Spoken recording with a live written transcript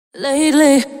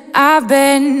Lately, I've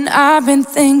been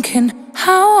thinking,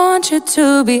 I want you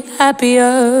to be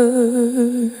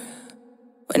happier.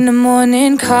 When the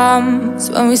morning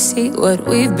comes, when we see what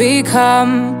we've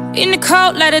become. In the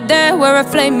cold light of day, we're a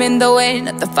flame in the wind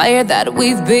at the fire that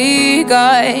we've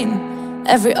begun.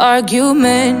 Every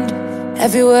argument,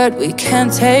 every word we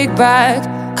can't take back.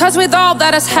 Cause with all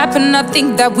that has happened, I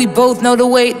think that we both know the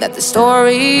way that the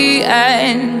story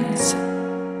ends.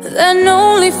 Then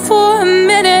only for a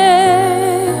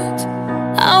minute,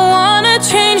 I wanna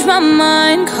change my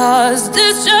mind, cause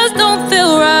this just don't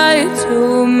feel right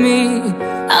to me.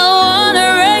 I wanna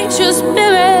raise your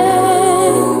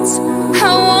spirits,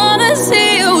 I wanna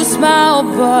see you smile,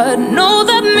 but no,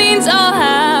 that means I'll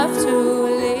have to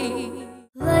leave.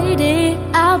 Lady,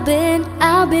 I've been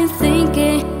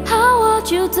thinking, I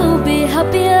want you to be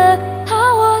happier,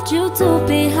 I want you to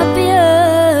be happier.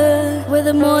 When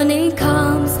the morning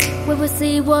comes, we will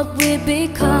see what we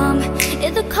become.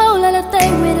 In the cold light of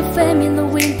day, with the flame in the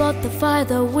wind, but the fire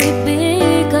that we've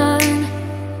begun.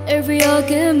 Every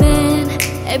argument,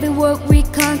 every word we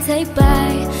can't take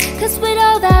back. Cause with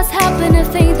all that's happened, I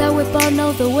think that we both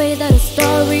know the way that the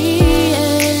story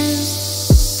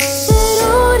ends. But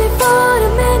only for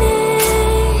a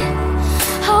minute,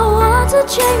 I want to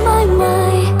change my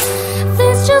mind.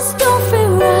 This just don't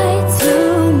feel right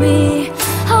to me.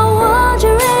 I want you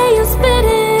in your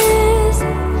spirits,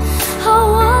 I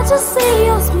want to see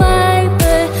your smile,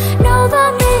 but know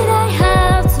that mean I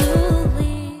have to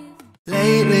leave.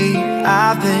 Lately,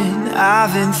 I've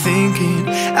been thinking,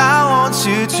 I want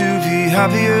you to be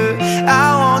happier,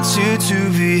 I want you to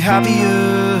be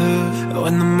happier.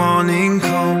 When the morning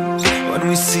comes, when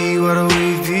we see what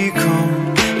we've become.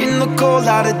 In the cold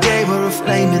light of day, we're a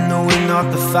flame in the wind, not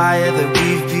the fire that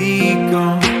we've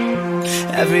begun.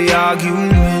 Every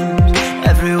argument,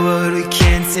 every word we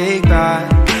can't take back.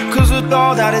 Cause with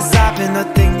all that has happened, I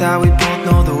think that we both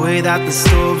know the way that the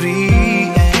story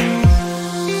ends.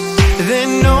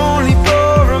 Then only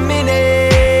for a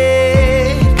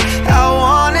minute, I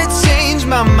wanna change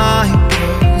my mind,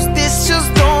 cause this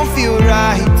just don't feel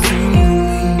right to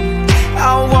me.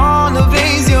 I wanna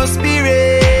raise your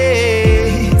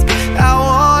spirits, I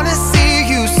wanna see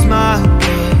you smile,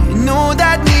 but know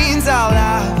that means I'll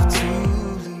have to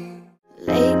leave.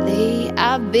 Lately,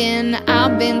 I've been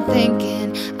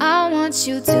thinking, I want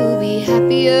you to be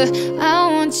happier, I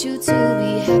want you to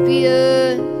be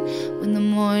happier. When the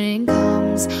morning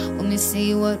comes, when we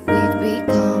see what we've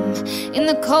become. In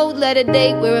the cold light of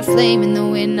day, we're a flame in the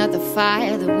wind, not the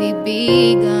fire that we've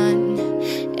begun.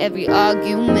 Every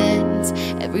argument,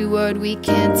 every word we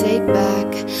can't take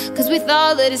back. Cause with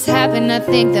all that has happened, I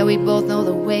think that we both know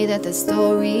the way that the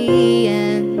story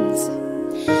ends.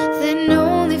 Then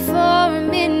only for a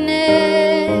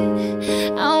minute,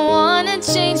 I wanna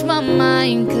change my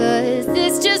mind, cause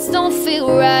this just don't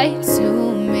feel right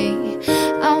to me.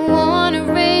 I wanna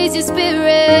raise your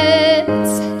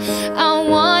spirits, I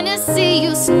wanna see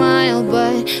you smile,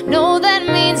 but no, that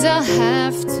means I'll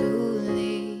have to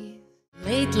leave.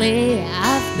 Lately,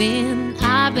 I've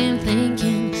been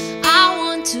thinking, I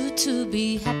want you to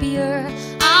be happier,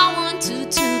 I want you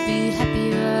to be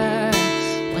happier.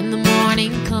 When the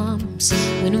morning comes,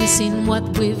 when we've seen what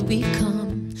we've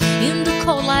become. In the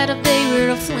cold light of day, we're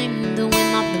a flame in the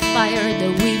wind of the fire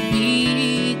that we've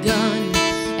begun.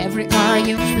 Every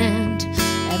argument,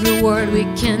 every word we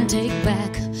can take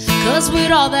back. Cause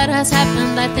with all that has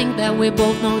happened, I think that we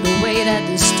both know the way that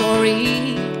the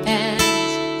story ends.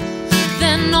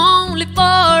 Then only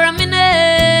for a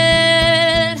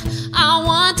minute, I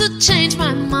want to change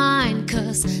my mind,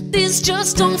 cause this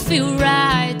just don't feel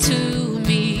right to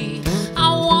me. I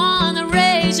wanna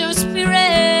raise your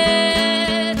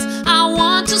spirits, I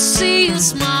want to see you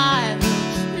smile.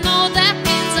 No, that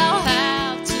means I'll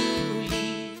have to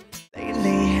leave.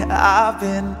 Lately, I've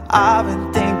been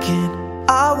thinking,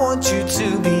 I want you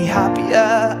to be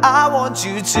happier, I want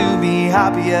you to be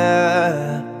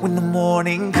happier. When the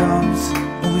morning comes,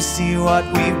 when we see what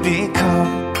we've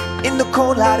become. In the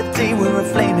cold light of day, we're a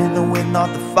flame in the wind,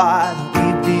 not the fire that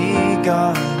we've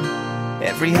begun.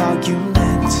 Every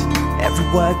argument, every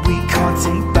word we can't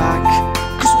take back.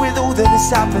 Cause with all that has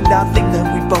happened, I think that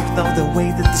we both know the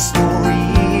way that the story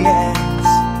ends.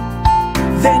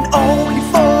 Then only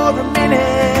for a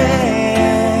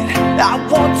minute, I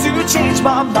want to change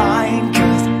my mind,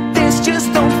 cause this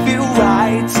just don't feel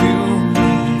right to me.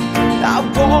 I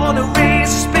wanna